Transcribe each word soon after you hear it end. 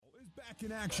Back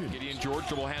in action. Gideon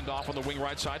George will hand off on the wing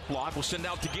right side. Block will send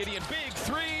out to Gideon. Big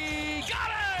three. Got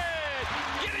it!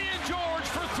 Gideon George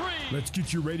for three. Let's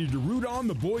get you ready to root on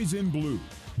the boys in blue.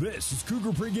 This is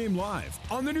Cougar Pregame Live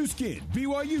on the new skin,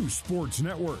 BYU Sports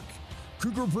Network.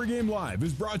 Cougar Pregame Live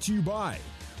is brought to you by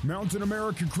Mountain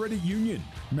America Credit Union.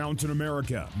 Mountain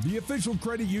America, the official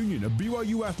credit union of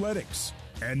BYU Athletics.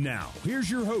 And now, here's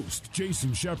your host,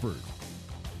 Jason Shepard.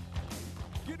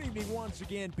 Good evening once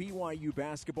again, BYU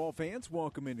basketball fans.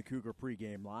 Welcome into Cougar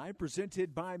Pregame Live,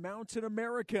 presented by Mountain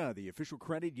America, the official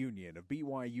credit union of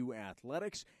BYU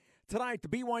Athletics. Tonight, the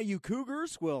BYU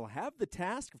Cougars will have the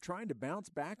task of trying to bounce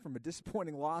back from a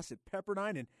disappointing loss at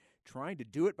Pepperdine and trying to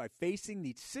do it by facing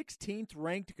the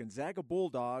 16th-ranked Gonzaga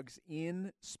Bulldogs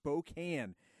in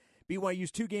Spokane.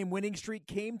 BYU's two-game winning streak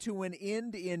came to an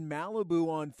end in Malibu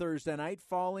on Thursday night,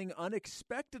 falling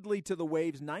unexpectedly to the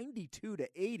Waves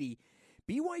 92-80.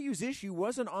 BYU's issue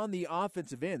wasn't on the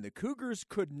offensive end. The Cougars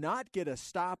could not get a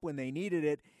stop when they needed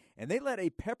it, and they let a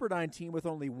Pepperdine team with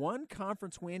only one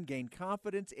conference win gain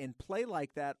confidence and play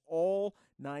like that all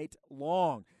night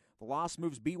long. The loss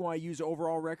moves BYU's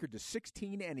overall record to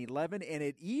 16-11, and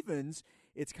it evens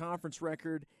its conference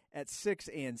record at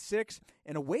 6-6.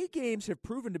 And away games have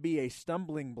proven to be a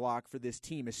stumbling block for this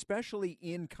team, especially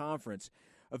in conference.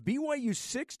 Of BYU's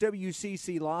 6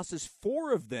 WCC losses,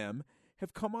 4 of them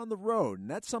have come on the road, and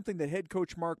that's something that head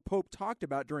coach Mark Pope talked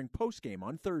about during postgame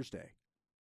on Thursday.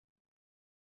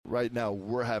 Right now,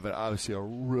 we're having, obviously, a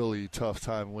really tough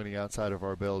time winning outside of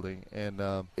our building. And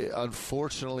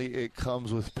unfortunately, it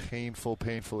comes with painful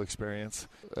experience.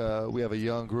 We have a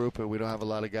young group, and we don't have a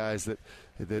lot of guys that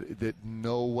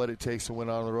know what it takes to win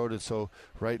on the road. And so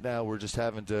right now, we're just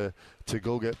having to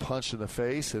go get punched in the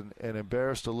face and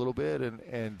embarrassed a little bit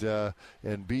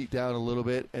and beat down a little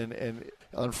bit. And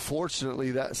unfortunately,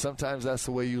 that sometimes that's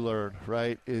the way you learn,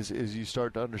 right, is you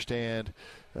start to understand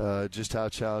just how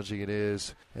challenging it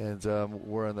is, and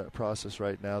we're in that process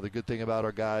right now. The good thing about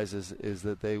our guys is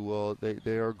that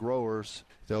they are growers.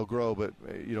 They'll grow, but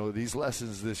these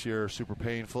lessons this year are super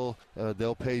painful.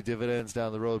 They'll pay dividends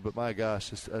down the road, but my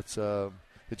gosh, it's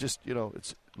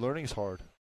learning is hard.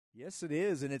 Yes, it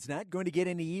is, and it's not going to get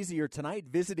any easier tonight.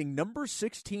 Visiting number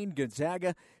 16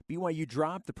 Gonzaga, BYU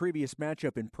dropped the previous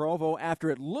matchup in Provo after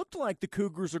it looked like the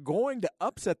Cougars are going to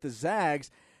upset the Zags.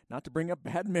 Not to bring up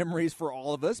bad memories for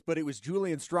all of us, but it was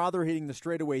Julian Strother hitting the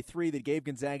straightaway three that gave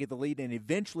Gonzaga the lead and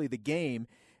eventually the game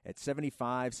at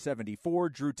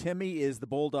 75-74. Drew Timme is the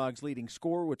Bulldogs' leading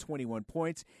scorer with 21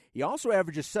 points. He also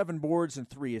averages 7 boards and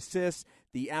 3 assists.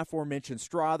 The aforementioned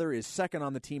Strother is second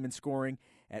on the team in scoring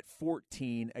at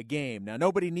 14 a game. Now,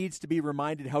 nobody needs to be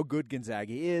reminded how good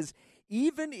Gonzaga is,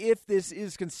 even if this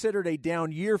is considered a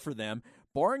down year for them.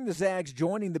 Barring the Zags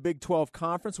joining the Big 12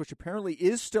 Conference, which apparently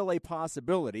is still a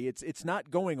possibility, it's not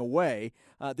going away.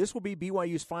 This will be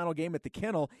BYU's final game at the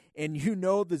Kennel, and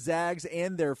the Zags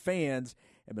and their fans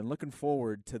have been looking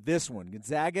forward to this one.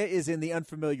 Gonzaga is in the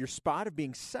unfamiliar spot of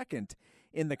being second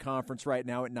in the conference right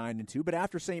now at 9-2, but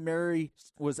after St. Mary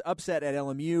was upset by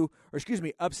LMU,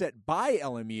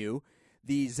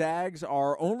 the Zags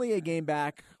are only a game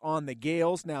back on the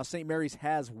Gales. Now, St. Mary's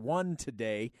has won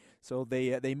today, so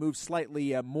they move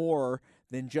slightly more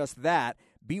than just that.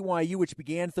 BYU, which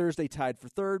began Thursday tied for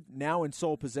third, now in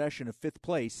sole possession of fifth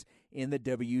place in the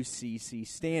WCC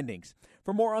standings.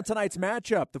 For more on tonight's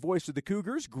matchup, the voice of the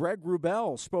Cougars, Greg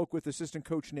Wrubell, spoke with assistant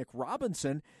coach Nick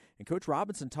Robinson, and Coach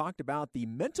Robinson talked about the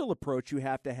mental approach you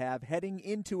have to have heading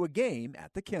into a game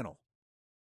at the Kennel.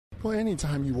 Well,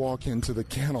 anytime you walk into the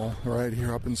Kennel right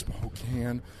here up in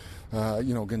Spokane,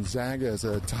 Gonzaga is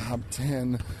a top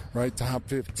 10, right, top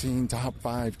 15, top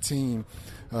 5 team.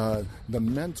 The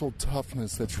mental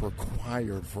toughness that's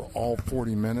required for all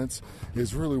 40 minutes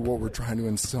is really what we're trying to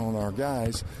instill in our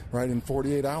guys, right, in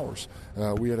 48 hours.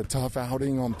 We had a tough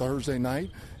outing on Thursday night,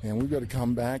 and we've got to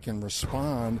come back and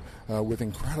respond with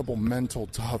incredible mental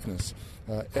toughness.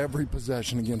 Every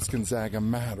possession against Gonzaga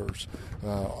matters.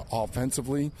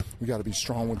 Offensively, we got to be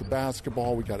strong with the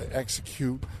basketball. We got to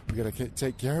execute. We got to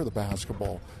take care of the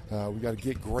basketball. We got to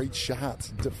get great shots.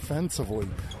 Defensively,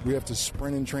 we have to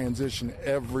sprint in transition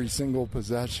every single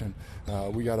possession.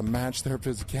 We got to match their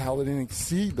physicality and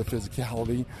exceed the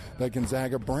physicality that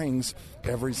Gonzaga brings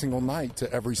every single night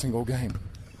to every single game.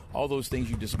 all those things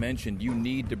you just mentioned, you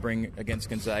need to bring against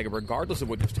Gonzaga, regardless of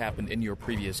what just happened in your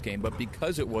previous game. But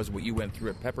because it was what you went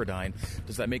through at Pepperdine,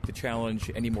 does that make the challenge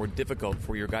any more difficult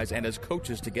for your guys and as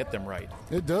coaches to get them right?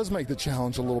 It does make the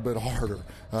challenge a little bit harder.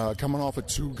 Coming off of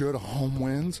 2 good home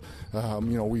wins,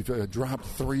 we've dropped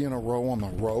 3 in a row on the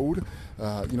road.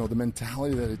 The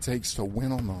mentality that it takes to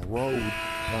win on the road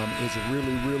is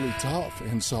really, really tough.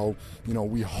 And so,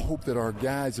 we hope that our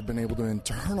guys have been able to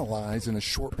internalize in a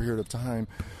short period of time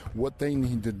what they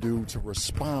need to do to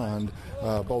respond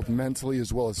both mentally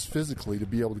as well as physically to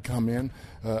be able to come in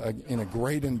a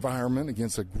great environment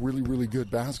against a really, really good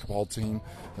basketball team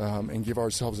and give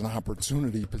ourselves an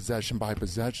opportunity, possession by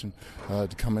possession,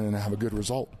 to come in and have a good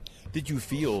result. Did you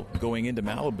feel going into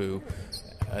Malibu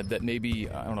that maybe,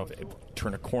 I don't know if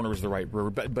turn a corner is the right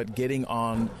word, but getting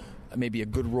on maybe a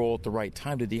good roll at the right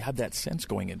time? Did you have that sense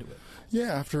going into it?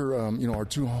 Yeah, after our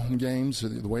 2 home games,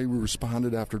 the way we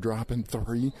responded after dropping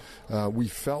 3, we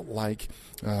felt like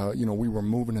we were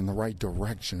moving in the right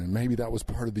direction, and maybe that was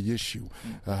part of the issue.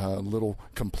 A little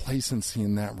complacency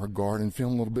in that regard, and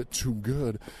feeling a little bit too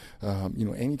good.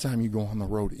 Anytime you go on the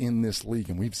road in this league,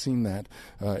 and we've seen that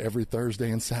every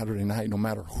Thursday and Saturday night, no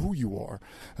matter who you are,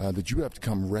 that you have to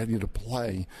come ready to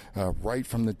play right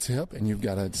from the tip, and you've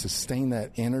got to sustain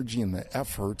that energy and the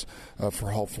effort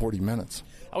for all 40 minutes.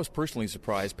 I was personally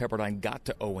surprised Pepperdine got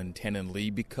to 0-10 in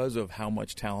league because of how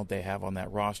much talent they have on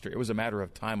that roster. It was a matter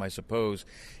of time, I suppose,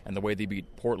 and the way they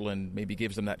beat Portland maybe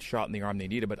gives them that shot in the arm they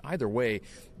needed. But either way,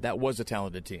 that was a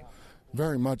talented team.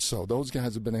 Very much so. Those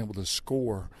guys have been able to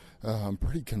score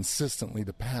pretty consistently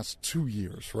the past 2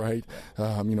 years, right?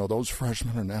 Those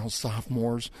freshmen are now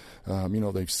sophomores.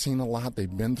 They've seen a lot.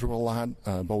 They've been through a lot,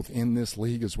 both in this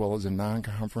league as well as in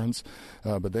non-conference.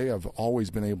 But they have always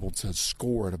been able to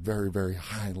score at a very, very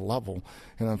high level.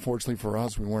 And unfortunately for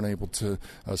us, we weren't able to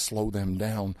slow them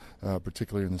down,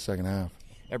 particularly in the second half.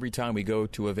 Every time we go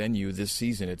to a venue this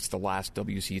season, it's the last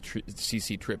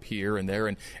WCC trip here and there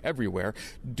and everywhere.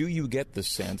 Do you get the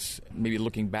sense, maybe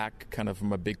looking back kind of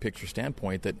from a big picture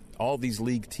standpoint, that all these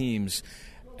league teams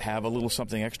have a little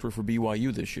something extra for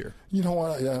BYU this year? You know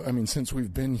what? Since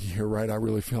we've been here, right, I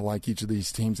really feel like each of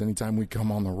these teams, anytime we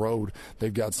come on the road,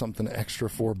 they've got something extra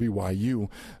for BYU.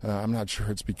 I'm not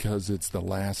sure it's because it's the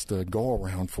last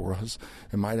go-around for us.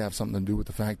 It might have something to do with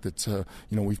the fact that,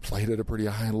 we've played at a pretty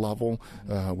high level.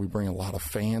 We bring a lot of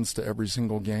fans to every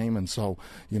single game. And so,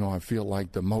 I feel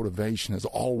like the motivation is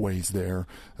always there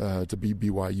to beat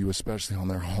BYU, especially on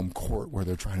their home court where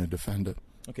they're trying to defend it.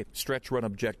 Okay, stretch run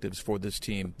objectives for this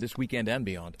team this weekend and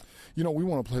beyond. We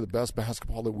want to play the best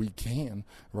basketball that we can,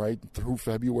 right, through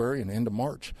February and into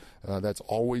March. That's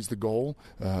always the goal.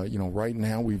 Right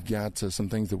now we've got some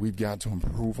things that we've got to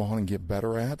improve on and get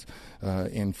better at.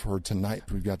 And for tonight,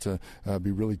 we've got to be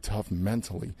really tough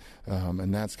mentally.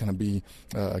 And that's going to be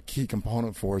a key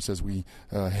component for us as we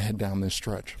head down this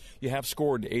stretch. You have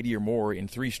scored 80 or more in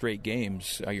 3 straight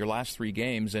games, your last 3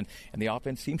 games, and the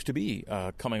offense seems to be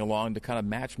coming along to kind of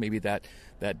match maybe that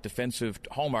defensive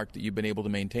hallmark that you've been able to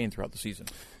maintain throughout the season.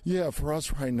 Yeah, for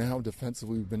us right now,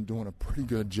 defensively, we've been doing a pretty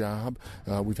good job.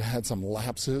 We've had some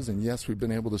lapses, and yes, we've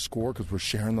been able to score because we're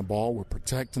sharing the ball. We're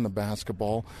protecting the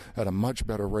basketball at a much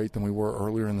better rate than we were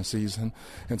earlier in the season.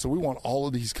 And so we want all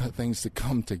of these things to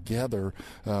come together,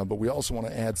 but we also want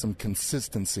to add some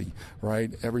consistency,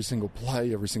 right? Every single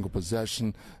play, every single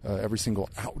possession, every single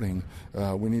outing,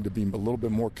 we need to be a little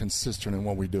bit more consistent in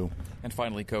what we do. And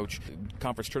finally, Coach,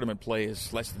 conference tournament play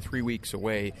is less than 3 weeks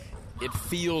away. It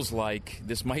feels like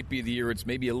this might be the year it's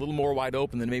maybe a little more wide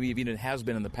open than maybe even it has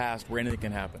been in the past, where anything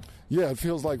can happen. Yeah, it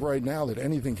feels like right now that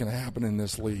anything can happen in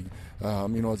this league.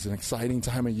 It's an exciting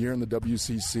time of year in the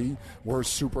WCC. We're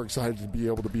super excited to be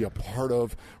able to be a part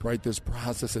of, right, this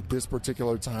process at this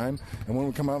particular time, and when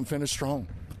we come out and finish strong.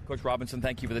 Coach Robinson,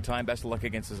 thank you for the time. Best of luck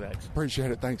against the Zags. Appreciate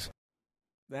it. Thanks.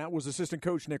 That was assistant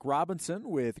coach Nick Robinson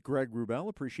with Greg Wrubell.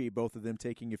 Appreciate both of them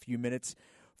taking a few minutes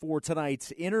for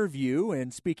tonight's interview.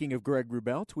 And speaking of Greg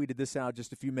Wrubell, tweeted this out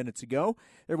just a few minutes ago.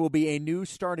 There will be a new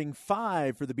starting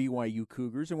 5 for the BYU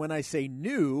Cougars. And when I say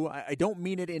new, I don't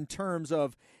mean it in terms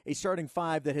of a starting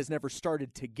 5 that has never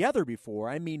started together before.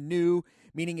 I mean new,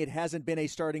 meaning it hasn't been a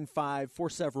starting 5 for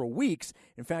several weeks.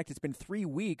 In fact, it's been 3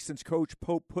 weeks since Coach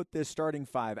Pope put this starting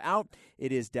 5 out.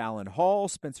 It is Dallin Hall,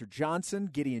 Spencer Johnson,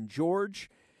 Gideon George,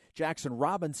 Jackson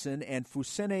Robinson, and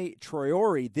Fousseyni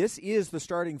Traore. This is the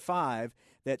starting 5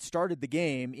 that started the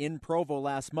game in Provo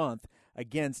last month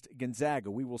against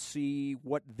Gonzaga. We will see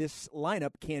what this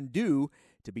lineup can do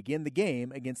to begin the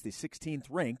game against the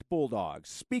 16th-ranked Bulldogs.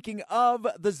 Speaking of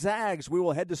the Zags, we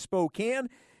will head to Spokane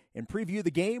and preview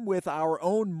the game with our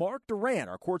own Mark Durrant.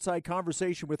 Our courtside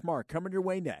conversation with Mark coming your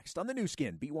way next on the new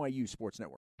skin, BYU Sports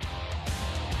Network.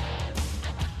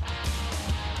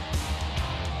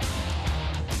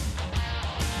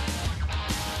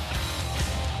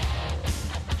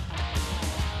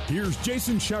 Here's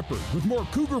Jason Shepard with more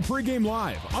Cougar Pregame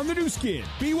Live on the new skin,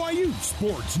 BYU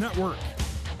Sports Network.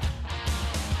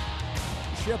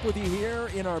 Shep with you here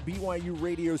in our BYU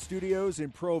radio studios in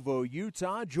Provo,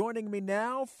 Utah. Joining me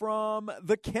now from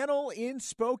the Kennel in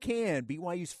Spokane,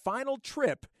 BYU's final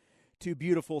trip to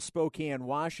beautiful Spokane,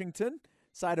 Washington.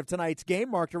 Side of tonight's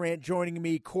game, Mark Durrant joining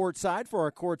me courtside for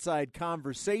our courtside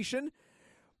conversation.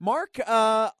 Mark,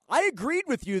 I agreed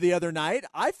with you the other night.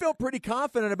 I felt pretty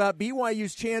confident about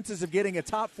BYU's chances of getting a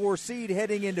top 4 seed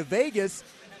heading into Vegas.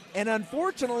 And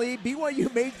unfortunately,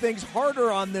 BYU made things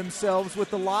harder on themselves with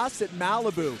the loss at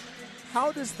Malibu.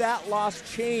 How does that loss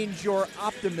change your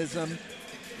optimism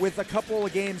with a couple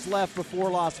of games left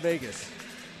before Las Vegas?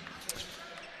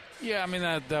 Yeah, I mean,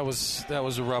 that was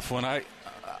a rough one.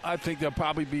 I think they'll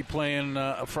probably be playing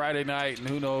a Friday night, and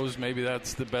who knows, maybe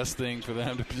that's the best thing for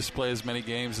them to just play as many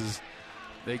games as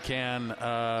they can.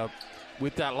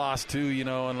 With that loss, too, you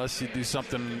know, unless you do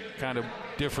something kind of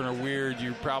different or weird,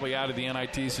 you're probably out of the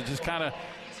NIT. So just kind of,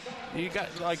 you got,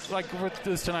 like with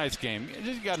this tonight's game,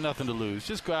 you got nothing to lose.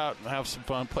 Just go out and have some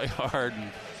fun, play hard,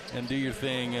 and do your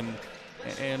thing,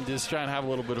 and just try and have a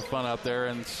little bit of fun out there.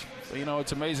 And you know,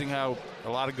 it's amazing how a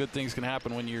lot of good things can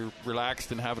happen when you're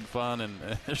relaxed and having fun and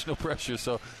there's no pressure.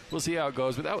 So we'll see how it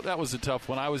goes. But that was a tough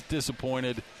one. I was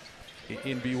disappointed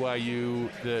in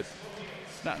BYU that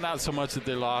not so much that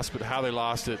they lost, but how they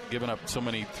lost it, giving up so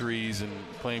many threes and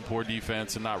playing poor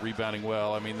defense and not rebounding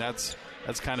well. I mean, that's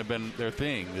kind of been their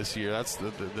thing this year. That's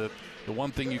the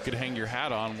one thing you could hang your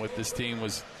hat on with this team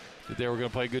was that they were going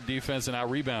to play good defense and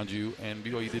out-rebound you, and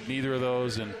BYU did neither of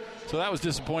those. And so that was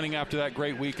disappointing after that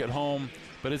great week at home.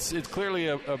 But it's clearly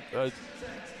a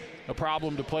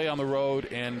problem to play on the road,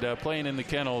 and playing in the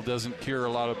Kennel doesn't cure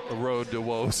a lot of a road to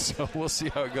woes. So we'll see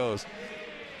how it goes.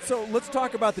 So let's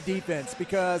talk about the defense,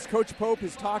 because Coach Pope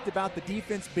has talked about the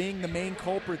defense being the main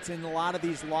culprits in a lot of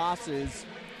these losses.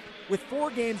 With 4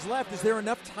 games left, is there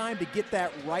enough time to get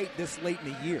that right this late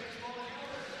in the year?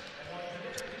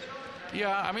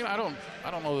 Yeah, I mean, I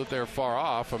don't know that they're far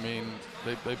off. I mean,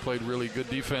 they played really good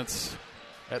defense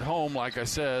at home, like I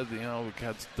said. You know, we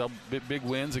had big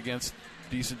wins against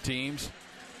decent teams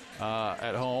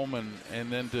at home,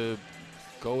 and then to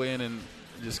go in and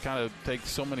just kind of take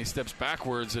so many steps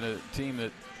backwards in a team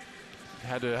that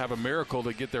had to have a miracle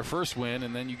to get their first win,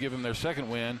 and then you give them their second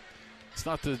win. It's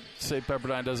not to say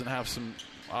Pepperdine doesn't have some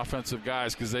offensive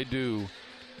guys, because they do,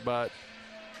 but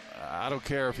I don't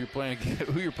care if you're playing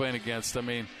who you're playing against. I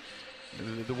mean,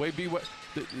 the way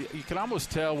you can almost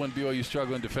tell when BYU is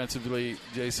struggling defensively,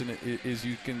 Jason, is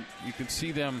you can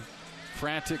see them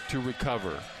frantic to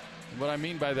recover. What I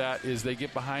mean by that is they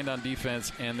get behind on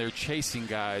defense and they're chasing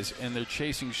guys and they're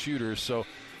chasing shooters. So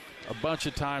a bunch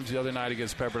of times the other night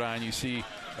against Pepperdine, you see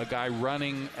a guy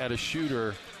running at a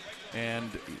shooter, and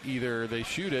either they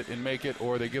shoot it and make it,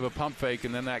 or they give a pump fake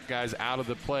and then that guy's out of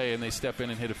the play and they step in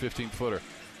and hit a 15-footer.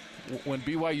 When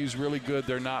BYU's really good,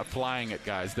 they're not flying at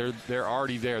guys. They're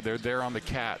already there. They're there on the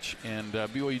catch. And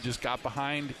BYU just got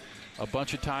behind a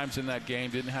bunch of times in that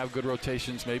game, didn't have good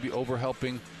rotations, maybe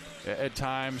overhelping at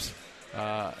times.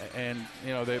 And,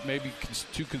 you know, they may be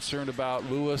too concerned about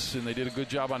Lewis, and they did a good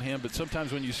job on him. But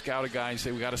sometimes when you scout a guy and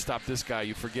say, we got to stop this guy,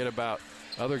 you forget about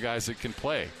other guys that can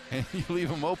play. And you leave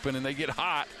them open, and they get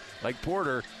hot, like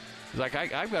Porter. It's like,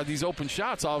 I've got these open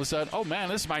shots all of a sudden. Oh, man,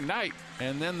 this is my night.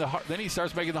 And then he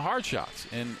starts making the hard shots.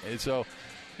 And so,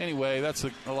 anyway, that's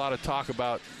a lot of talk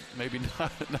about maybe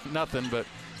nothing. But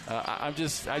I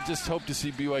just hope to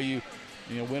see BYU,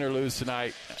 you know, win or lose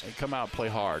tonight, come out and play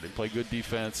hard and play good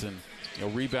defense and, you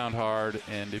know, rebound hard.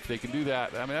 And if they can do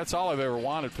that, I mean, that's all I've ever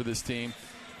wanted for this team.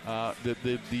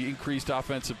 The increased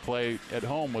offensive play at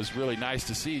home was really nice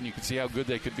to see, and you can see how good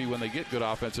they could be when they get good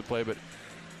offensive play. But,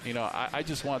 you know, I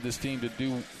just want this team to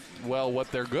do well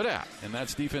what they're good at, and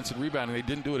that's defense and rebounding. They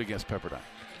didn't do it against Pepperdine.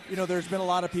 You know, there's been a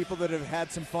lot of people that have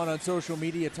had some fun on social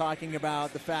media talking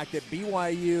about the fact that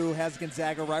BYU has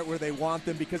Gonzaga right where they want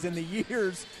them, because in the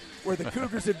years where the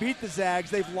Cougars have beat the Zags,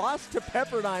 they've lost to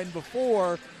Pepperdine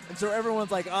before, and so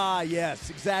everyone's like, yes,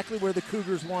 exactly where the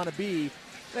Cougars want to be.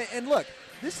 And look,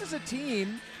 this is a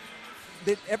team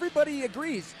that everybody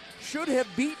agrees should have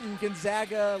beaten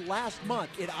Gonzaga last month.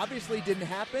 It obviously didn't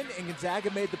happen, and Gonzaga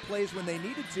made the plays when they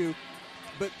needed to,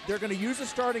 but they're going to use a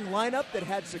starting lineup that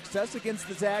had success against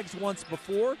the Zags once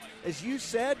before. As you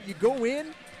said, you go in,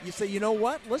 you say, you know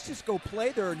what, let's just go play.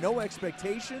 There are no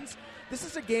expectations. this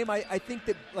is a game I think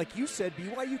that, like you said,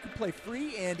 BYU can play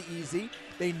free and easy.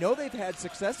 They know they've had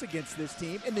success against this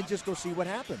team, and then just go see what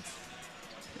happens.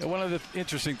 Yeah, one of the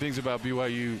interesting things about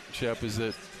BYU, Shep, is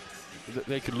that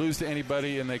they could lose to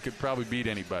anybody and they could probably beat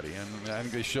anybody. And I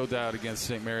think they showed that against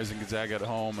St. Mary's and Gonzaga at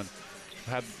home and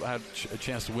had a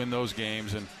chance to win those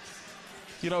games. And,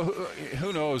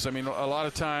 who knows? I mean, a lot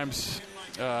of times,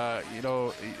 I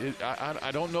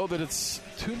don't know that it's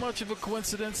too much of a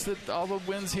coincidence that all the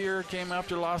wins here came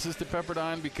after losses to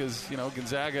Pepperdine because,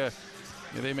 Gonzaga,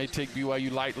 they may take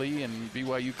BYU lightly, and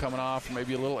BYU coming off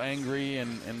maybe a little angry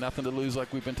and nothing to lose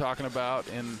like we've been talking about.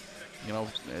 And,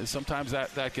 sometimes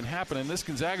that can happen. And this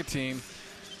Gonzaga team,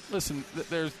 listen,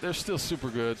 they're still super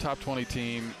good, top 20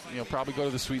 team. Probably go to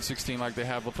the Sweet 16 like they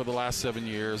have for the last 7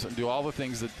 years and do all the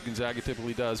things that Gonzaga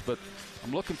typically does. But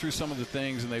I'm looking through some of the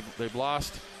things, and they've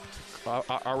lost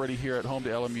already here at home to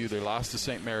LMU. They lost to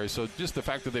St. Mary's. So just the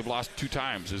fact that they've lost 2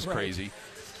 times is crazy.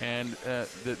 And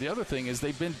the other thing is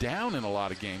they've been down in a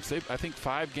lot of games. I think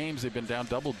 5 games they've been down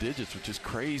double digits, which is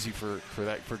crazy for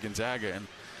Gonzaga.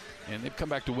 And they've come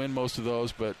back to win most of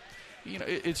those. But,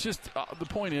 it's just the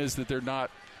point is that they're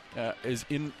not as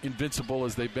invincible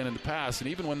as they've been in the past. And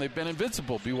even when they've been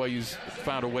invincible, BYU's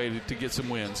found a way to get some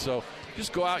wins. So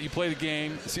just go out, you play the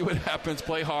game, see what happens,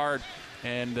 play hard,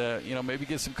 and, maybe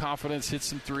get some confidence, hit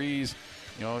some threes.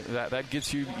 That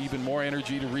gets you even more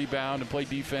energy to rebound and play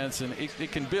defense, and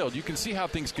it can build. You can see how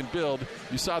things can build.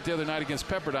 You saw it the other night against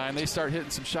Pepperdine. They start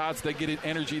hitting some shots. They get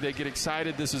energy. They get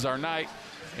excited. This is our night.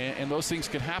 And those things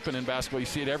can happen in basketball. You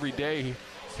see it every day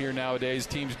here nowadays,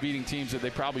 teams beating teams that they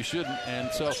probably shouldn't. And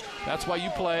so that's why you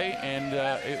play, and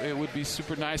it would be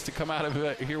super nice to come out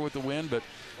of here with the win, but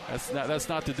that's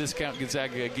not to discount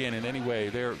Gonzaga again in any way.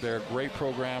 They're a great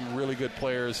program, really good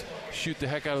players, shoot the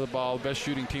heck out of the ball, best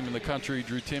shooting team in the country.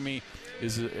 Drew Timme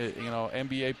is a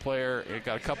NBA player. It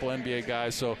got a couple NBA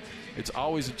guys, so it's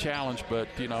always a challenge. But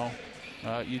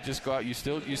you just go out, you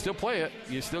still play it.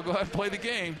 You still go out and play the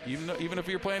game, even if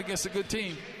you're playing against a good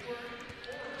team.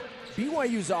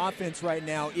 BYU's offense right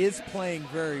now is playing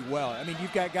very well. I mean,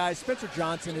 you've got guys. Spencer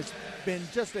Johnson has been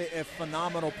just a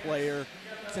phenomenal player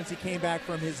since he came back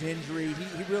from his injury.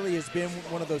 He really has been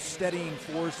one of those steadying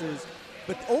forces.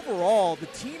 But overall, the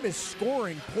team is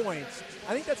scoring points.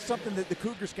 I think that's something that the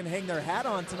Cougars can hang their hat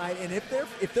on tonight. And if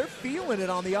they're feeling it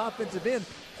on the offensive end,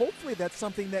 hopefully that's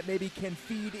something that maybe can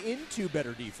feed into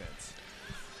better defense.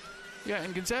 Yeah,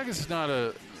 and Gonzaga's not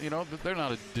they're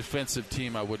not a defensive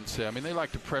team, I wouldn't say. I mean, they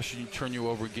like to pressure you, turn you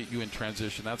over, get you in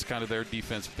transition. That's kind of their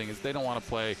defensive thing, is they don't want to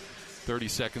play 30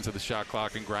 seconds of the shot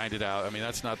clock and grind it out. I mean,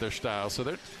 that's not their style. So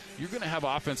you're going to have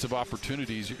offensive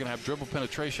opportunities. You're going to have dribble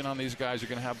penetration on these guys. You're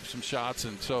going to have some shots.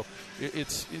 And so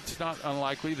it's not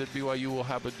unlikely that BYU will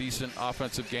have a decent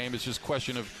offensive game. It's just a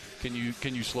question of can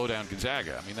you slow down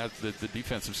Gonzaga? I mean, that's the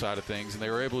defensive side of things. And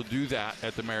they were able to do that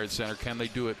at the Marriott Center. Can they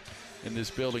do it in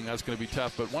this building? That's going to be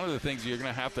tough. But one of the things you're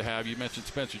going to have, you mentioned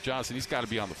Spencer Johnson. He's got to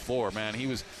be on the floor, man.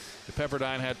 The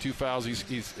Pepperdine had 2 fouls.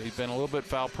 He's been a little bit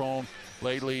foul prone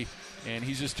lately, and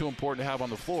he's just too important to have on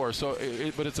the floor. So,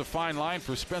 but it's a fine line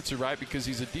for Spencer, right? Because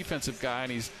he's a defensive guy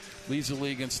and he leads the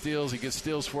league in steals. He gets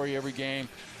steals for you every game.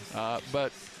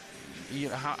 But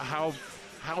how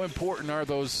important are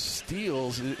those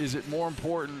steals? Is it more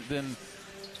important than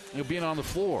being on the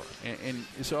floor? And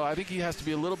so I think he has to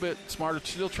be a little bit smarter,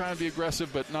 still trying to be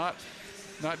aggressive, but not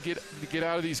get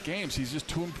out of these games. He's just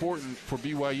too important for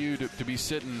BYU to be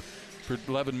sitting for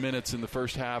 11 minutes in the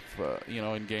first half,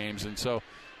 in games. And so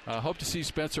I hope to see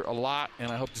Spencer a lot,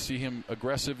 and I hope to see him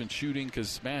aggressive and shooting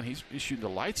because, man, he's shooting the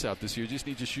lights out this year. Just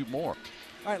needs to shoot more.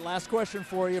 All right, last question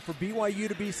for you. For BYU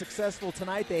to be successful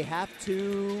tonight, they have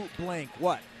to blank.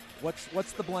 What?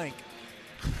 What's the blank?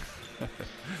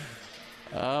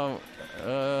 I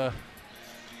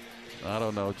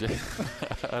don't know, Jay.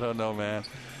 I don't know, man.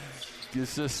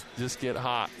 Just get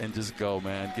hot and just go,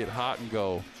 man. Get hot and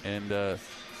go. And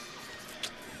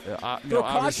throw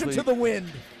caution to the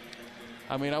wind.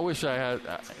 I mean, I wish I had,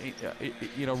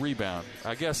 rebound.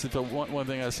 I guess if one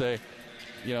thing I say,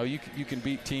 you can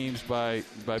beat teams by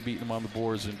beating them on the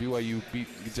boards, and BYU beat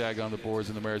Gonzaga on the boards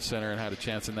in the Marriott Center and had a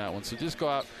chance in that one. So just go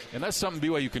out, and that's something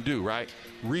BYU can do, right?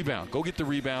 Rebound. Go get the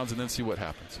rebounds and then see what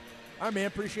happens. All right, man.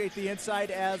 Appreciate the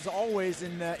insight as always,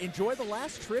 and enjoy the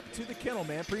last trip to the kennel,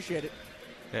 man. Appreciate it.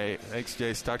 Hey, thanks,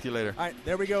 Jace. Talk to you later. All right,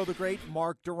 there we go, the great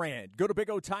Mark Durant. Go to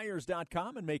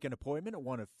BigOTires.com and make an appointment at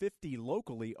one of 50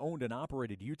 locally owned and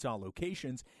operated Utah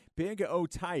locations. Big O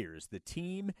Tires, the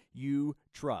team you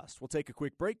trust. We'll take a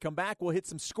quick break, come back, we'll hit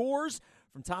some scores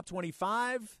from Top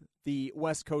 25, the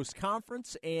West Coast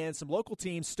Conference, and some local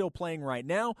teams still playing right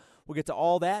now. We'll get to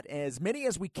all that, as many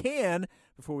as we can,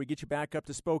 before we get you back up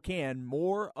to Spokane.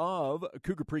 More of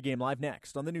Cougar Pregame Live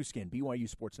next on the new skin, BYU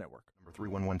Sports Network. Number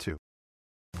 3112.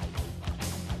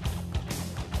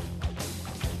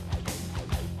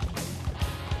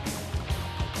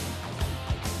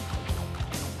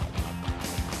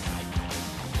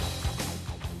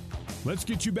 Let's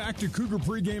get you back to Cougar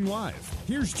Pregame Live.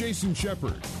 Here's Jason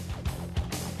Shepard.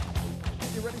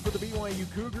 Get ready for the BYU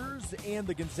Cougars and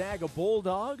the Gonzaga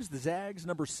Bulldogs. The Zags,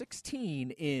 number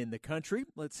 16 in the country.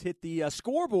 Let's hit the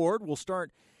scoreboard. We'll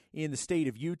start in the state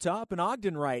of Utah. Up in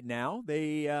Ogden right now,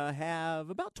 they have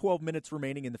about 12 minutes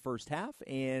remaining in the first half,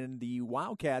 and the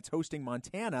Wildcats hosting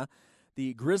Montana.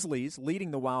 The Grizzlies leading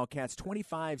the Wildcats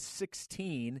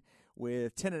 25-16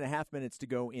 with 10.5 minutes to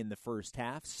go in the first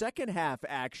half. Second half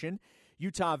action,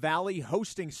 Utah Valley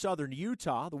hosting Southern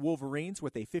Utah. The Wolverines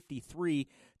with a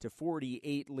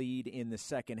 53-48 lead in the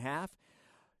second half.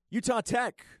 Utah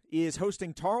Tech is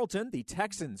hosting Tarleton. The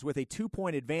Texans with a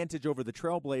 2-point advantage over the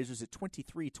Trailblazers at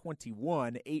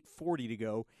 23-21, 8:40 to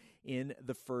go in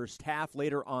the first half.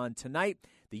 Later on tonight,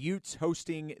 the Utes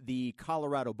hosting the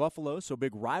Colorado Buffaloes, so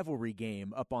big rivalry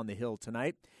game up on the hill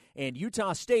tonight. And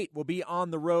Utah State will be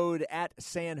on the road at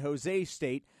San Jose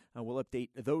State. We'll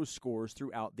update those scores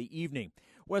throughout the evening.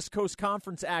 West Coast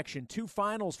Conference action, 2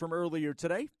 finals from earlier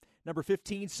today. Number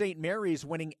 15, St. Mary's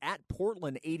winning at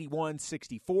Portland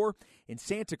 81-64. And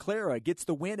Santa Clara gets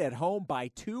the win at home by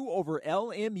 2 over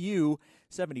LMU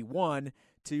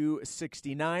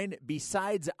 71-69.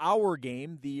 Besides our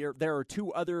game, there are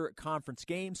 2 other conference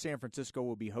games. San Francisco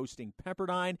will be hosting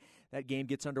Pepperdine. That game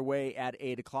gets underway at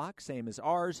 8 o'clock, same as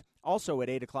ours. Also at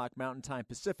 8 o'clock Mountain Time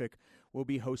Pacific, we'll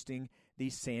be hosting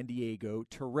the San Diego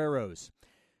Toreros.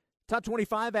 Top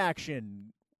 25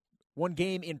 action. 1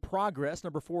 game in progress.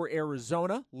 Number 4,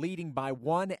 Arizona, leading by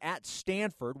 1 at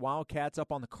Stanford. Wildcats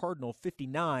up on the Cardinal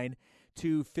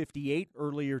 59-58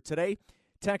 earlier today.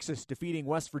 Texas defeating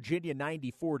West Virginia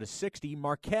 94-60.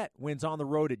 Marquette wins on the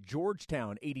road at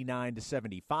Georgetown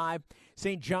 89-75.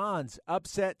 St. John's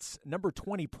upsets number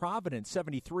 20 Providence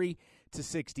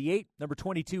 73-68. Number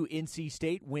 22 NC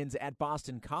State wins at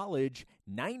Boston College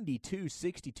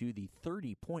 92-62, the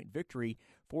 30-point victory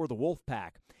for the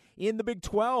Wolfpack. In the Big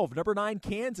 12, number 9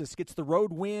 Kansas gets the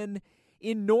road win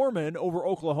in Norman over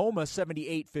Oklahoma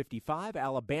 78-55.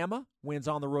 Alabama wins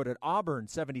on the road at Auburn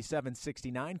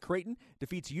 77-69. Creighton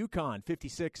defeats UConn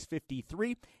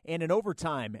 56-53. And in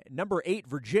overtime, number 8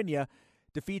 Virginia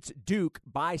defeats Duke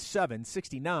by 7,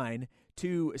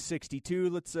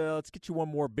 69-62. Let's get you one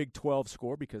more Big 12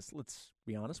 score, because let's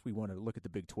be honest, we want to look at the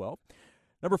Big 12.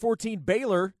 Number 14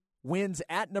 Baylor wins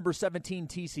at number 17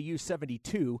 TCU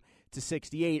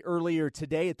 72-68. Earlier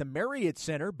today at the Marriott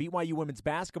Center, BYU women's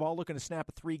basketball looking to snap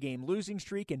a 3-game losing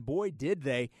streak, and boy did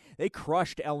they. They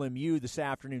crushed LMU this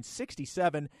afternoon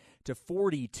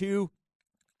 67-42.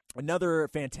 Another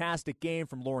fantastic game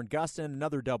from Lauren Gustin,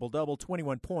 another double-double,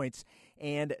 21 points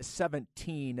and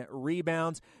 17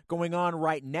 rebounds. Going on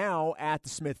right now at the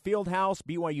Smith Fieldhouse,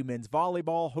 BYU men's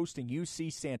volleyball hosting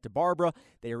UC Santa Barbara.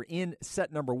 They are in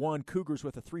set number 1. Cougars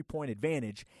with a 3-point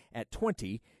advantage at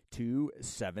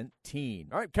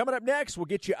 20-17. All right, coming up next, we'll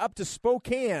get you up to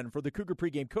Spokane for the Cougar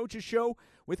Pregame Coaches Show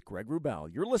with Greg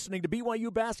Wrubell. You're listening to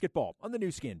BYU Basketball on the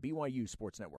new skin, BYU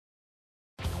Sports Network.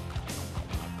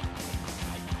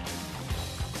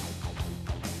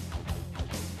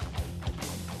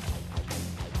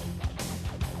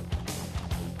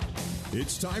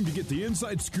 It's time to get the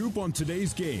inside scoop on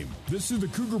today's game. This is the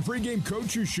Cougar Pregame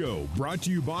Coaches Show, brought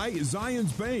to you by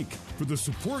Zions Bank. For the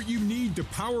support you need to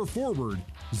power forward,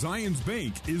 Zions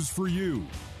Bank is for you.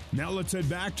 Now let's head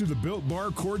back to the Built Bar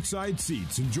courtside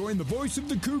seats and join the voice of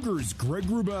the Cougars, Greg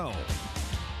Wrubell.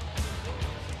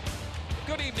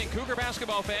 Good evening, Cougar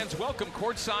basketball fans. Welcome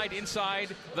courtside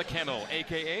inside the Kennel,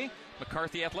 a.k.a.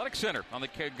 McCarthy Athletic Center on the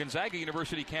Gonzaga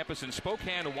University campus in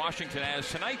Spokane, Washington, as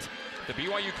tonight the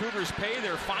BYU Cougars pay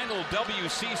their final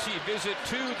WCC visit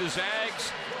to the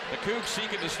Zags. The Cougs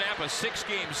seeking to snap a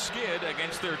 6-game skid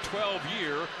against their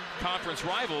 12-year conference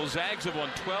rivals. Zags have won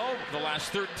 12 of the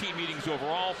last 13 meetings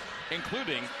overall,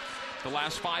 including the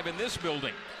last 5 in this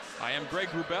building. I am Greg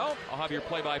Wrubell. I'll have your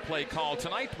play-by-play call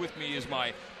tonight. With me is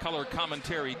my color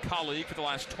commentary colleague for the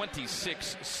last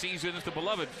 26 seasons, the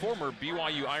beloved former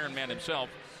BYU Ironman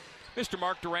himself, Mr.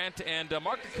 Mark Durant. And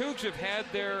Mark, the Cougs have had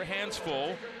their hands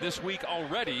full this week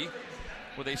already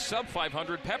with a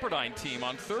sub-500 Pepperdine team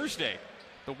on Thursday.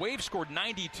 The Waves scored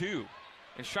 92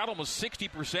 and shot almost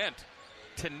 60%.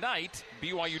 Tonight,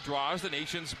 BYU draws the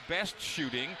nation's best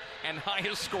shooting and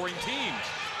highest scoring teams.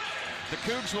 The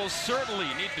Cougs will certainly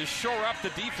need to shore up the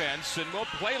defense and will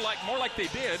play more like they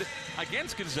did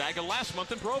against Gonzaga last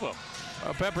month in Provo.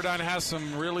 Pepperdine has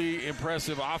some really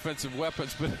impressive offensive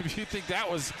weapons, but if you think that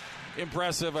was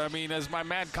impressive, I mean, as my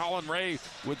man Colin Ray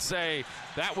would say,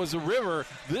 that was a river.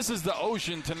 This is the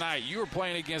ocean tonight. You are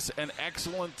playing against an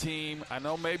excellent team. I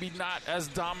know maybe not as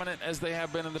dominant as they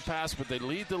have been in the past, but they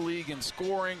lead the league in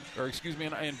scoring,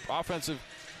 in offensive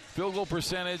field goal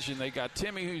percentage, and they got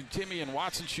Timmy and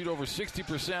Watson shoot over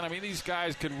 60%. I mean, these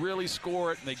guys can really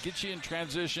score it, and they get you in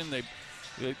transition. They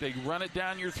run it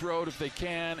down your throat if they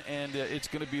can, and it's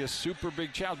going to be a super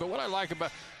big challenge. But what I like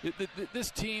about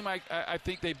this team, I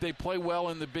think they play well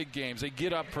in the big games. They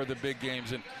get up for the big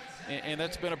games, and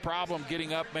that's been a problem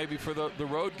getting up maybe for the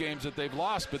road games that they've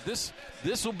lost. But this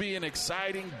will be an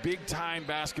exciting, big-time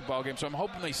basketball game. So I'm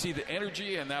hoping they see the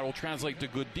energy, and that will translate to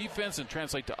good defense and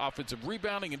translate to offensive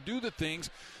rebounding and do the things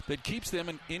that keeps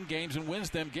them in games and wins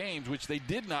them games, which they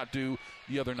did not do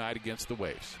the other night against the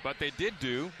Waves. But they did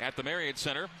do at the Marriott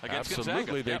Center against Gonzaga.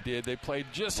 Absolutely, they did. They played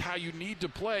just how you need to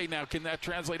play. Now, can that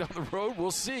translate on the road?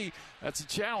 We'll see. That's a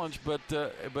challenge, but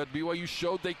BYU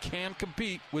showed they can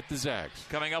compete with the Zags.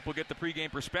 Coming up, we'll get the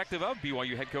pregame perspective of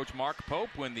BYU head coach Mark Pope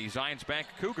when the Zions Bank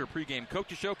Cougar pregame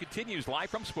coaches show continues live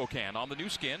from Spokane on the new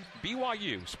skin,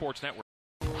 BYU Sports Network.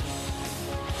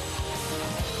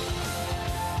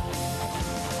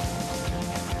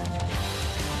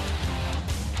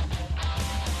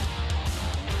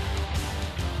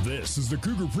 This is the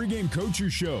Cougar Pregame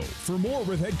Coaches Show. For more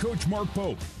with head coach Mark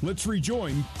Pope, let's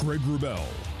rejoin Greg Wrubell.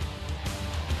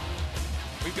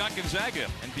 We've got Gonzaga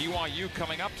and BYU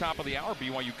coming up top of the hour.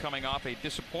 BYU coming off a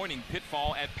disappointing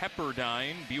pitfall at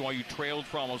Pepperdine. BYU trailed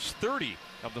for almost 30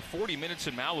 of the 40 minutes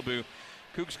in Malibu.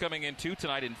 Cougs coming in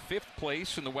tonight in 5th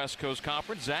place in the West Coast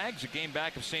Conference. Zags a game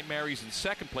back of St. Mary's in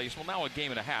 2nd place. Well, now a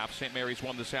game and a half. St. Mary's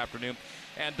won this afternoon.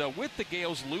 And with the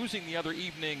Gales losing the other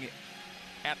evening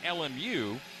at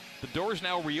LMU, the doors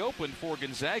now reopened for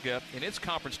Gonzaga in its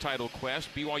conference title quest.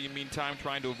 BYU, meantime,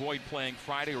 trying to avoid playing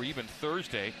Friday or even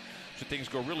Thursday should things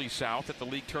go really south at the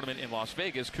league tournament in Las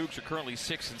Vegas. Cougs are currently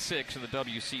 6-6 in the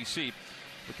WCC,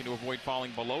 looking to avoid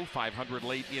falling below 500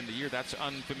 late in the year. That's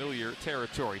unfamiliar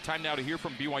territory. Time now to hear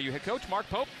from BYU head coach Mark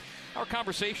Pope. Our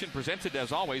conversation presented,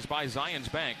 as always, by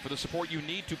Zions Bank. For the support you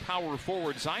need to power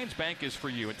forward, Zions Bank is for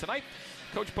you. And tonight,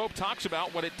 Coach Pope talks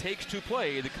about what it takes to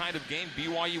play the kind of game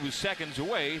BYU was seconds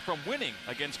away from winning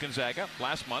against Gonzaga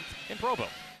last month in Provo.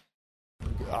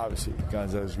 Obviously,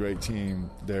 Gonzaga's a great team.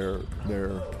 They're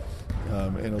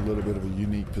in a little bit of a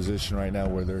unique position right now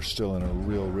where they're still in a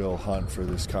real hunt for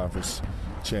this conference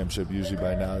championship. Usually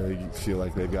by now they feel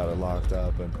like they've got it locked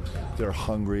up, and they're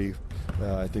hungry.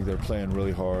 I think they're playing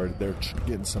really hard. They're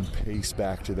getting some pace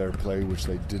back to their play, which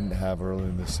they didn't have early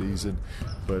in the season.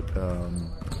 But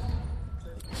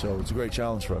so it's a great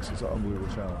challenge for us. It's an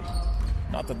unbelievable challenge.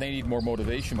 Not that they need more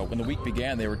motivation, but when the week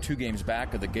began, they were 2 games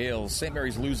back of the Gales. St.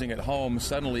 Mary's losing at home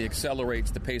suddenly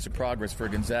accelerates the pace of progress for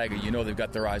Gonzaga. You know they've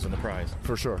got their eyes on the prize.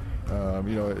 For sure.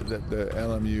 The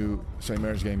LMU St.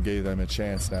 Mary's game gave them a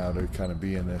chance now to kind of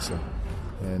be in this.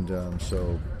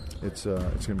 So it's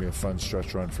going to be a fun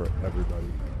stretch run for everybody.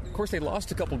 Of course, they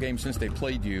lost a couple games since they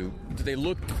played you. Do they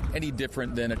look any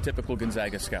different than a typical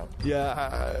Gonzaga scout?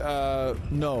 Yeah,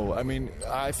 no. I mean,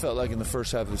 I felt like in the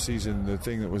first half of the season, the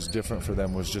thing that was different for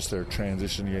them was just their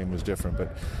transition game was different.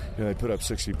 But they put up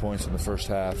 60 points in the first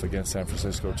half against San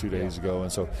Francisco 2 days ago,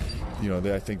 and so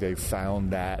I think they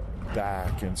found that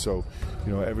back. And so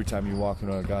every time you walk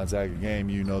into a Gonzaga game,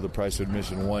 the price of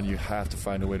admission. One, you have to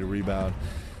find a way to rebound.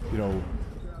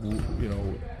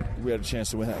 We had a chance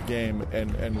to win that game,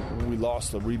 and we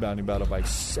lost the rebounding battle by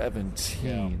 17.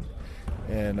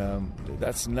 Yeah. And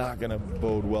that's not going to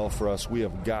bode well for us. We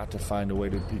have got to find a way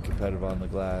to be competitive on the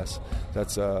glass.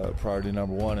 That's priority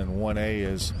number one. And 1A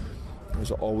is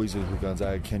always with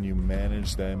Gonzaga. Can you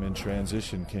manage them in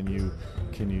transition? Can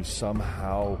you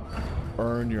somehow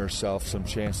earn yourself some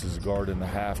chances to guard in the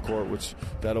half court, which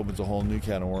that opens a whole new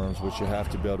can of worms, which you have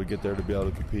to be able to get there to be able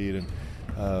to compete. And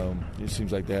it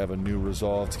seems like they have a new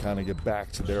resolve to kind of get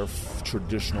back to their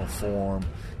traditional form,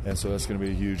 and so that's going to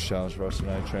be a huge challenge for us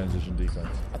tonight, transition defense.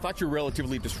 I thought you were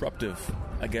relatively disruptive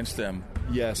against them.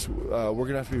 Yes, we're going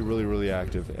to have to be really, really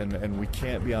active, and we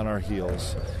can't be on our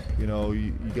heels.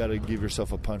 You got to give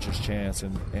yourself a puncher's chance,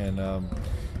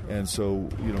 and so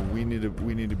we need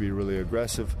to be really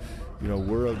aggressive.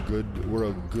 we're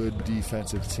a good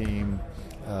defensive team.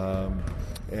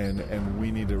 And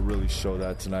we need to really show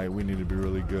that tonight. We need to be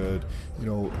really good.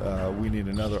 We need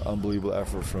another unbelievable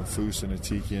effort from Foose and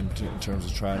Atiki in terms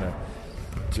of trying to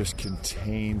just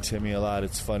contain Timmy a lot.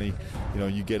 It's funny,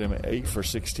 you get him an 8 for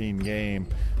 16 game,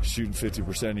 shooting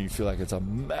 50%, and you feel like it's a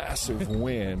massive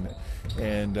win.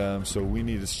 And so we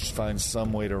need to find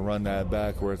some way to run that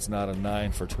back where it's not a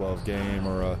 9 for 12 game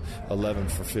or a 11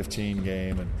 for 15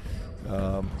 game.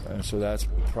 And so that's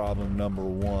problem number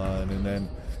one. And then,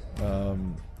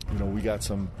 we got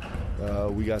some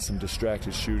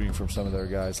distracted shooting from some of their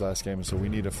guys last game, and so we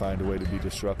need to find a way to be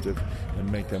disruptive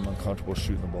and make them uncomfortable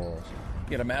shooting the ball.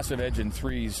 You had a massive edge in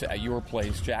threes at your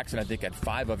place. Jackson, I think, had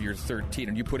 5 of your 13,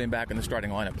 and you put him back in the starting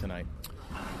lineup tonight.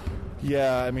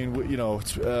 Yeah, I mean,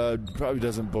 it probably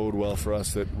doesn't bode well for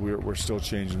us that we're still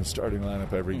changing the starting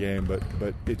lineup every game, but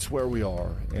it's where we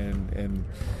are, and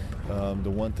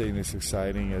the one thing that's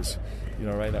exciting is,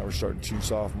 right now we're starting 2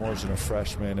 sophomores and a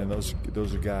freshman, and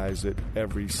those are guys that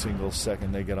every single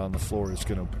second they get on the floor is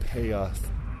going to pay off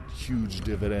huge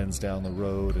dividends down the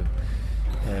road,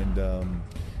 and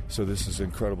so this is an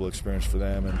incredible experience for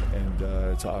them, and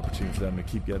it's an opportunity for them to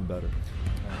keep getting better.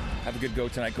 Have a good go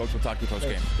tonight, Coach. We'll talk to you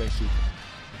post-game. Thanks, Steve.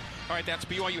 All right, that's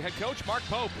BYU head coach Mark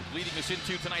Pope leading us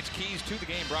into tonight's Keys to the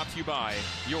Game, brought to you by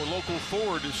your local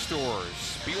Ford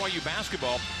stores. BYU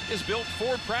basketball is built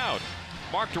Ford proud.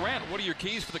 Mark Durant, what are your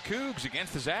keys for the Cougs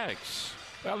against the Zags?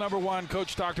 Well, number one,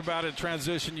 Coach talked about it in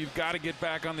transition. You've got to get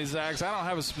back on the Zags. I don't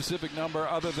have a specific number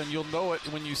other than you'll know it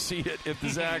when you see it if the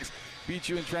Zags beat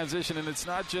you in transition. And it's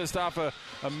not just off a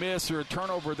miss or a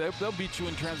turnover. They'll beat you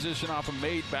in transition off a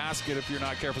made basket if you're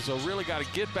not careful. So really got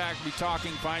to get back, be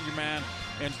talking, find your man,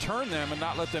 and turn them and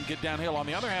not let them get downhill. On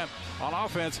the other hand, on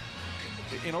offense,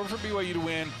 in order for BYU to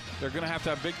win, they're going to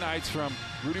have big nights from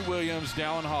Rudy Williams,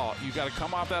 Dallin Hall. You've got to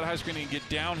come off that high screen and get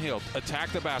downhill,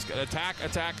 attack the basket, attack,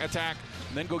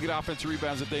 and then go get offensive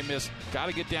rebounds if they miss. Got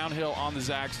to get downhill on the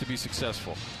Zags to be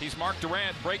successful. He's Mark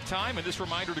Durant. Break time, and this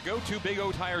reminder to go to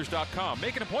BigOTires.com.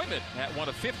 Make an appointment at one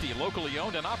of 50 locally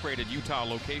owned and operated Utah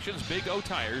locations. Big O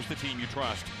Tires, the team you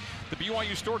trust. The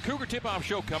BYU Store Cougar Tip-Off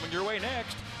Show coming your way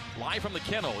next. Live from the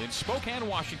Kennel in Spokane,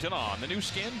 Washington on the new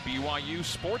skin BYU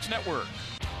Sports Network.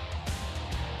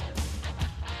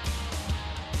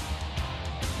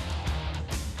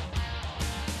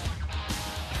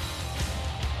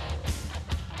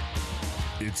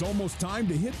 It's almost time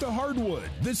to hit the hardwood.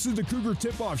 This is the Cougar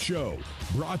Tip-Off Show,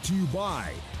 brought to you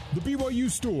by the BYU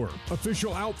Store,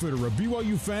 official outfitter of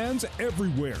BYU fans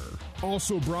everywhere.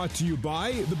 Also brought to you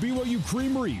by the BYU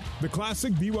Creamery, the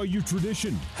classic BYU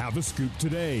tradition. Have a scoop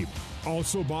today.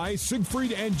 Also by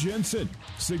Siegfried and Jensen.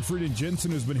 Siegfried and Jensen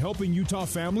has been helping Utah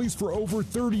families for over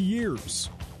 30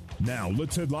 years. Now,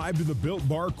 let's head live to the Built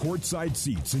Bar courtside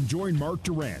seats and join Mark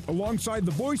Durant alongside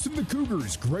the voice of the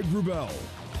Cougars, Greg Wrubell.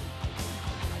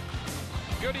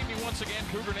 Good evening once again,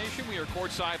 Cougar Nation. We are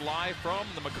courtside live from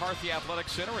the McCarthy Athletic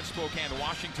Center in Spokane,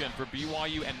 Washington for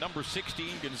BYU and number 16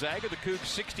 Gonzaga. The Cougs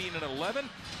 16-11,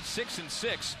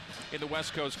 6-6 in the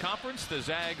West Coast Conference. The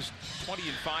Zags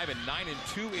 20-5 and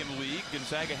 9-2 in league.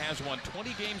 Gonzaga has won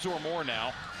 20 games or more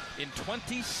now in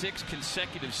 26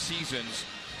 consecutive seasons.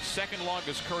 Second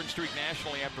longest current streak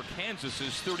nationally after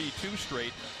Kansas's 32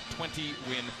 straight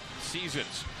 20-win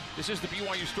seasons. This is the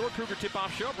BYU Store Cougar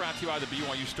Tip-Off Show, brought to you by the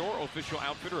BYU Store, official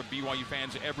outfitter of BYU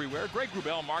fans everywhere. Greg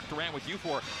Wrubell, Mark Durant with you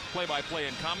for play-by-play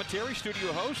and commentary.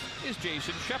 Studio host is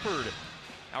Jason Shepard.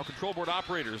 Our control board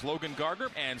operators, Logan Gardner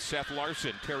and Seth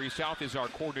Larson. Terry South is our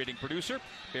coordinating producer.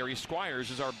 Barry Squires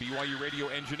is our BYU radio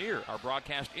engineer. Our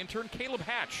broadcast intern, Caleb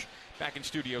Hatch, back in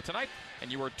studio tonight.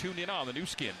 And you are tuned in on the new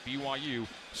skin, BYU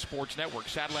Sports Network.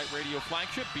 Satellite radio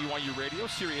flagship, BYU Radio,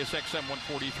 Sirius XM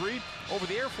 143.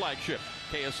 Over-the-air flagship,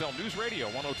 KSL News Radio,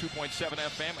 102.7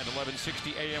 FM and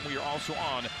 1160 AM. We are also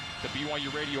on the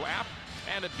BYU Radio app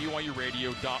and at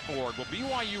BYURadio.org. Well,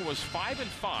 BYU was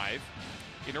 5-5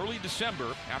 in early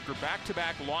December after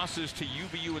back-to-back losses to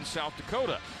UVU in South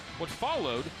Dakota. What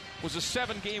followed was a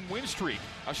 7-game win streak,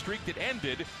 a streak that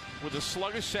ended with a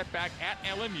sluggish setback at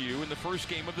LMU in the first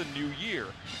game of the new year.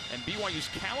 And BYU's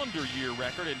calendar year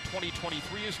record in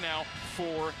 2023 is now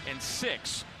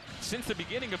 4-6. Since the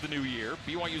beginning of the new year,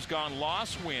 BYU's gone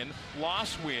loss, win,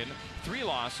 3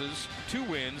 losses, 2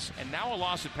 wins, and now a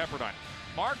loss at Pepperdine.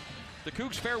 Mark, the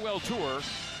Cougs farewell tour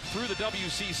through the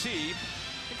WCC,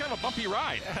 kind of a bumpy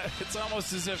ride. It's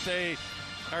almost as if they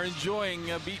are enjoying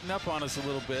beating up on us a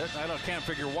little bit. Can't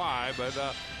figure why, but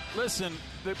listen,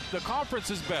 the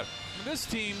conference is better. This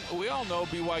team, we all know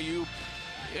BYU,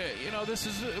 this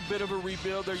is a bit of a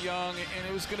rebuild. They're young, and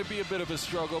it was going to be a bit of a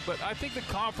struggle, but I think the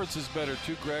conference is better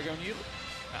too, Greg. I mean,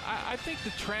 I think the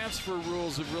transfer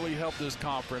rules have really helped this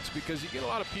conference because you get a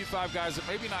lot of P5 guys that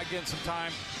maybe not getting some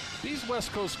time. These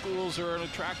West Coast schools are an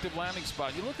attractive landing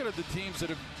spot. You look at the teams that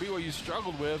have BYU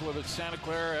struggled with, whether it's Santa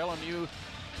Clara, LMU,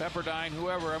 Pepperdine,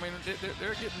 whoever. I mean,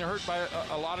 they're getting hurt by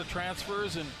a lot of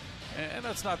transfers, and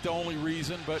that's not the only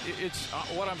reason. But it's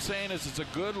what I'm saying is it's a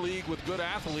good league with good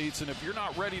athletes, and if you're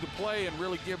not ready to play and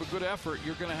really give a good effort,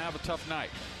 you're going to have a tough night.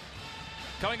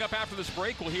 Coming up after this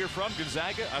break, we'll hear from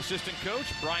Gonzaga assistant coach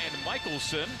Brian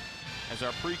Michelson as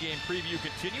our pregame preview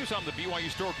continues on the BYU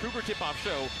Store Cougar Tip-Off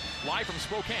Show, live from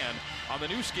Spokane on the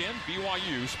new skin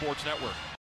BYU Sports Network.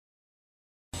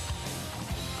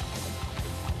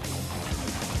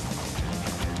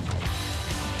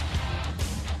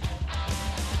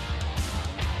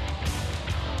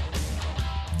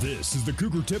 This is the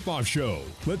Cougar Tip-Off Show.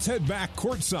 Let's head back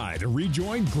courtside and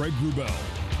rejoin Greg Wrubell.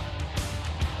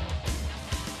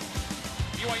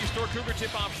 BYU Store Cougar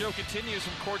Tip-Off Show continues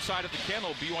from courtside at the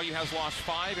Kennel. BYU has lost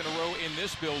 5 in a row in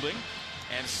this building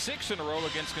and 6 in a row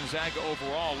against Gonzaga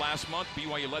overall. Last month,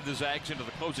 BYU led the Zags into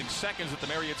the closing seconds at the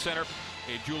Marriott Center.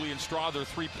 A Julian Strother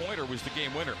three-pointer was the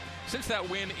game winner. Since that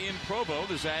win in Provo,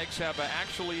 the Zags have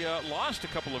actually lost a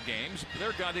couple of games.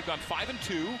 They've gone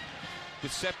 5-2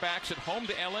 with setbacks at home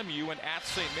to LMU and at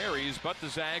St. Mary's, but the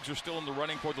Zags are still in the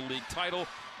running for the league title.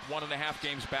 1.5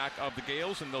 games back of the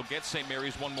Gales, and they'll get St.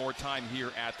 Mary's one more time here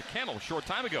at the Kennel. Short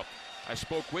time ago, I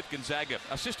spoke with Gonzaga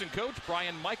assistant coach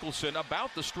Brian Michelson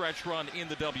about the stretch run in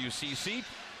the WCC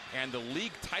and the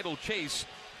league title chase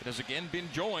that has again been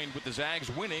joined with the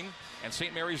Zags winning and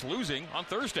St. Mary's losing on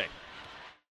Thursday.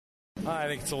 I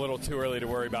think it's a little too early to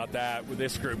worry about that.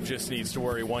 This group just needs to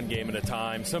worry one game at a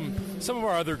time. Some of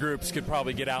our other groups could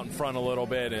probably get out in front a little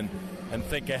bit and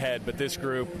think ahead, but this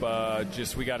group,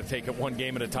 we got to take it one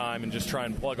game at a time and just try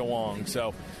and plug along.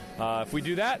 So if we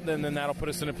do that, then that'll put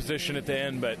us in a position at the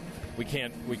end, but we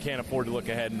can't afford to look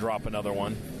ahead and drop another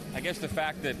one. I guess the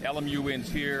fact that LMU wins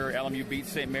here, LMU beats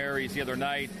St. Mary's the other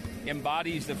night,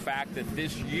 embodies the fact that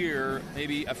this year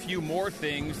maybe a few more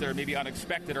things that are maybe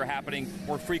unexpected are happening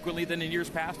more frequently than in years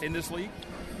past in this league?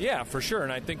 Yeah, for sure,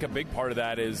 and I think a big part of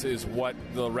that is what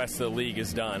the rest of the league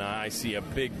has done. I see a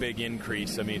big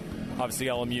increase. I mean, obviously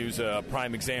LMU's a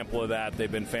prime example of that.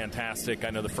 They've been fantastic. I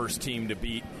know the first team to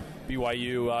beat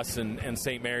BYU, us, and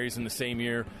St. Mary's in the same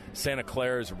year. Santa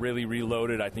Clara is really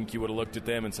reloaded. I think you would have looked at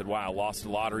them and said, wow, lost a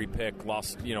lottery pick,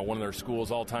 lost one of their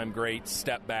school's all-time greats,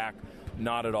 step back.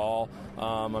 Not at all.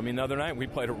 The other night we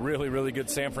played a really good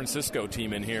San Francisco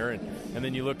team in here, and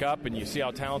then you look up and you see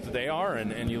how talented they are,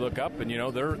 and you look up and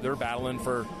they're battling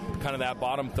for kind of that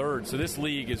bottom third. So this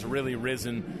league has really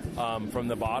risen from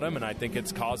the bottom, and I think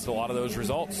it's caused a lot of those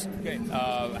results. Okay,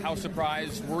 how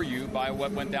surprised were you by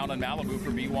what went down in Malibu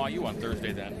for BYU on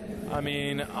Thursday then? I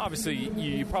mean, obviously,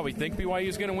 you probably think BYU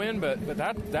is going to win, but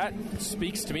that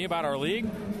speaks to me about our league.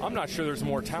 I'm not sure there's a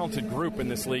more talented group in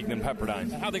this league than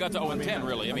Pepperdine. How they got to 0-10,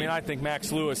 really? I think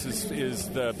Max Lewis is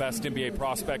the best NBA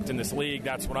prospect in this league.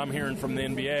 That's what I'm hearing from the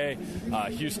NBA.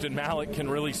 Houston Malik can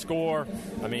really score.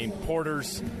 I mean,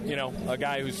 Porter's, a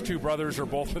guy whose two brothers are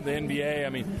both in the NBA. I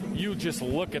mean, you just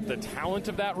look at the talent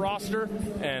of that roster,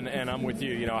 and I'm with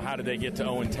you. How did they get to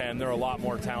 0-10? They're a lot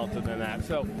more talented than that.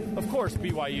 So, of course,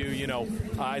 BYU,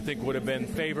 I think would have been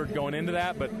favored going into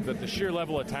that, but the sheer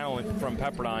level of talent from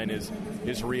Pepperdine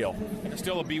is real. And it's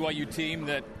still a BYU team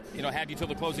that had you till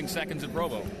the closing seconds at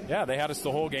Provo. Yeah, they had us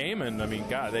the whole game, and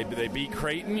God, they beat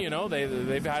Creighton.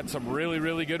 They've had some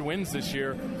really good wins this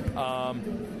year.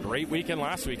 Great weekend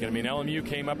last weekend. LMU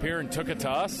came up here and took it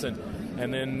to us, and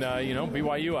then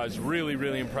BYU I was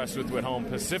really impressed with at home.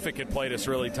 Pacific had played us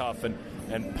really tough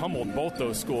and pummeled both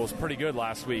those schools pretty good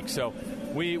last week. So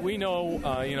we know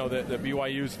that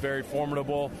BYU is very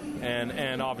formidable,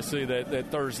 and obviously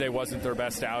that Thursday wasn't their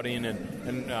best outing, and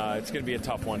it's going to be a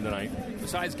tough one tonight.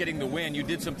 Besides getting the win, you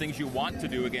did some things you want to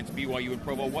do against BYU and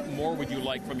Provo. What more would you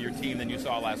like from your team than you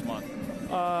saw last month?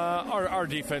 Our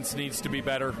defense needs to be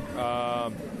better.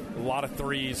 A lot of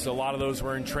threes. A lot of those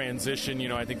were in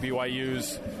transition. I think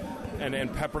BYU's and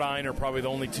Pepperdine are probably the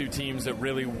only two teams that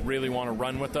really want to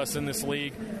run with us in this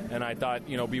league. And I thought,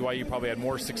 BYU probably had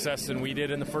more success than we did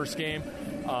in the first game.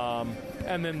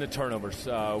 And then the turnovers.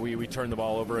 We turned the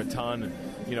ball over a ton.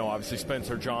 Obviously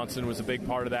Spencer Johnson was a big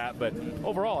part of that. But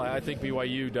overall, I think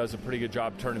BYU does a pretty good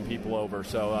job turning people over.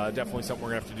 So definitely something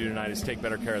we're going to have to do tonight is take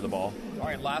better care of the ball. All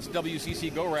right, last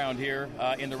WCC go-round here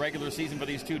in the regular season for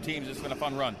these two teams. It's been a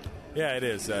fun run. Yeah, it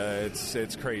is.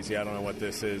 It's crazy. I don't know what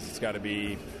this is. It's got to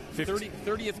be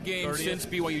 30th game since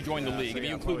BYU joined the league, if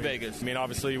you include Vegas.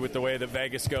 Obviously, with the way that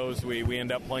Vegas goes, we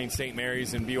end up playing St.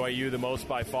 Mary's and BYU the most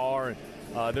by far.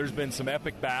 There's been some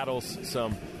epic battles,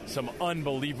 some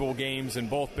unbelievable games in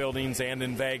both buildings and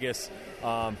in Vegas.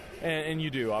 And you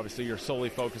do. Obviously, you're solely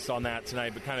focused on that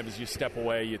tonight, but kind of as you step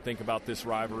away, you think about this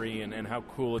rivalry and how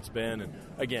cool it's been. And,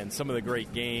 again, some of the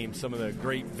great games, some of the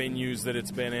great venues that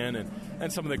it's been in,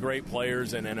 and some of the great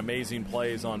players and amazing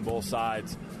plays on both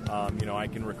sides, I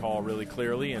can recall really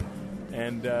clearly.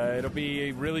 And it'll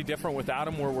be really different without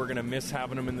him, where we're going to miss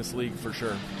having him in this league for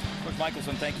sure. Coach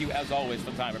Michelson, thank you as always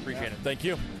for the time. Appreciate it. Thank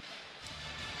you.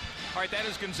 All right, that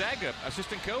is Gonzaga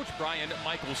assistant coach Brian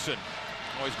Michelson.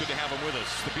 Always good to have him with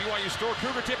us. The BYU Store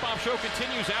Cougar Tip-Off Show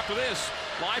continues after this,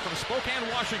 live from Spokane,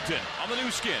 Washington, on the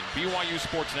new skin, BYU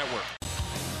Sports Network.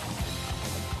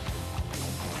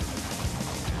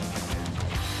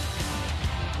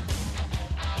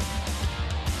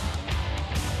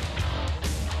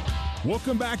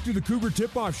 Welcome back to the Cougar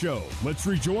Tip-Off Show. Let's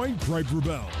rejoin Craig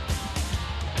Rubel.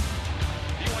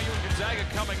 BYU and Gonzaga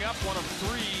coming up, one of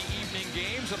 3 evening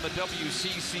games on the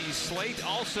WCC slate.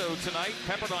 Also tonight,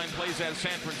 Pepperdine plays at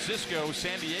San Francisco.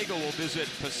 San Diego will visit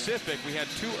Pacific. We had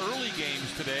 2 early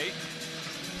games today.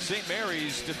 St.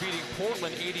 Mary's defeating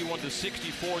Portland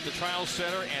 81-64 at the Trial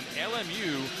Center, and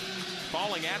LMU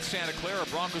falling at Santa Clara.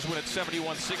 Broncos win at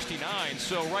 71-69.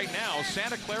 So right now,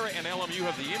 Santa Clara and LMU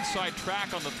have the inside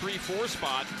track on the 3-4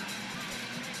 spot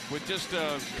with just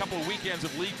a couple of weekends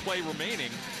of league play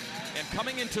remaining. And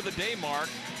coming into the day mark,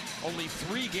 only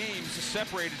 3 games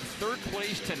separated 3rd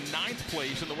place to 9th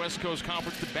place in the West Coast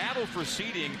Conference. The battle for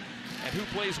seeding and who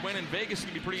plays when in Vegas is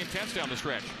going to be pretty intense down the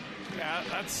stretch. Yeah,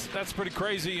 that's pretty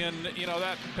crazy. And,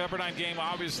 that Pepperdine game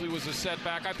obviously was a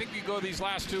setback. I think you go these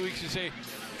last 2 weeks, you say,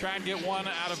 try and get one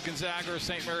out of Gonzaga or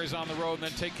St. Mary's on the road, and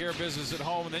then take care of business at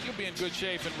home, and then you'll be in good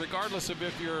shape. And regardless of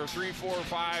if you're 3, 4,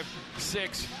 5,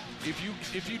 6,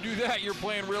 if you do that, you're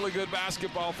playing really good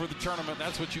basketball for the tournament.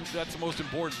 That's the most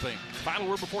important thing. Final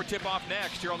word before tip-off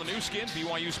next here on the new skin,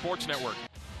 BYU Sports Network.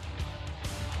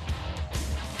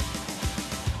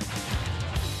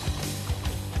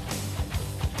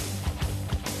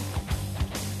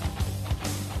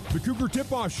 The Cougar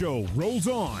Tip-Off Show rolls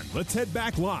on. Let's head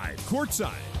back live,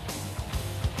 courtside.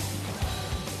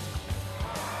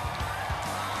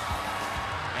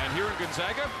 And here in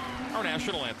Gonzaga, our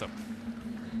national anthem.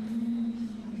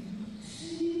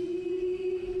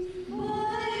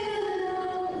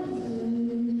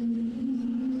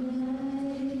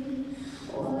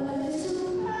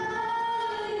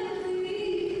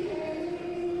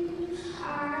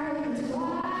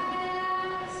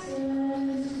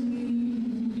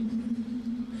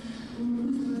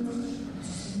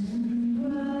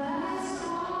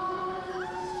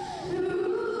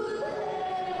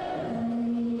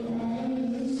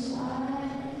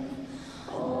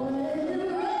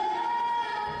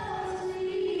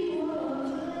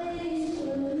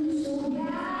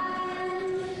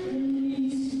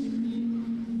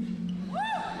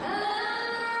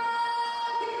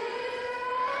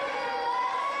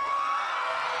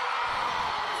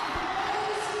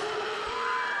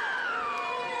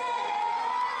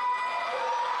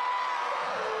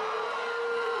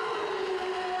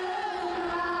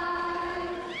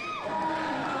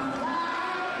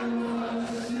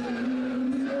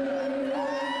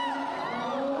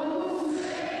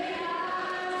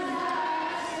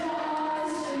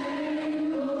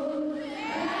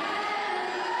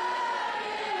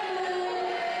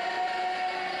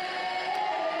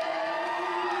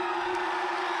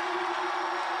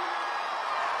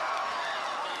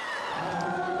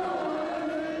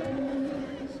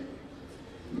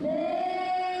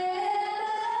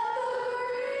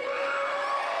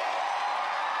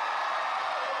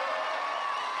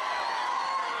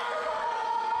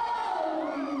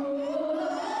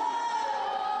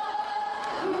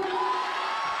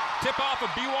 Tip-off of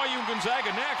BYU and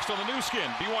Gonzaga next on the new skin,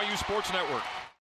 BYU Sports Network.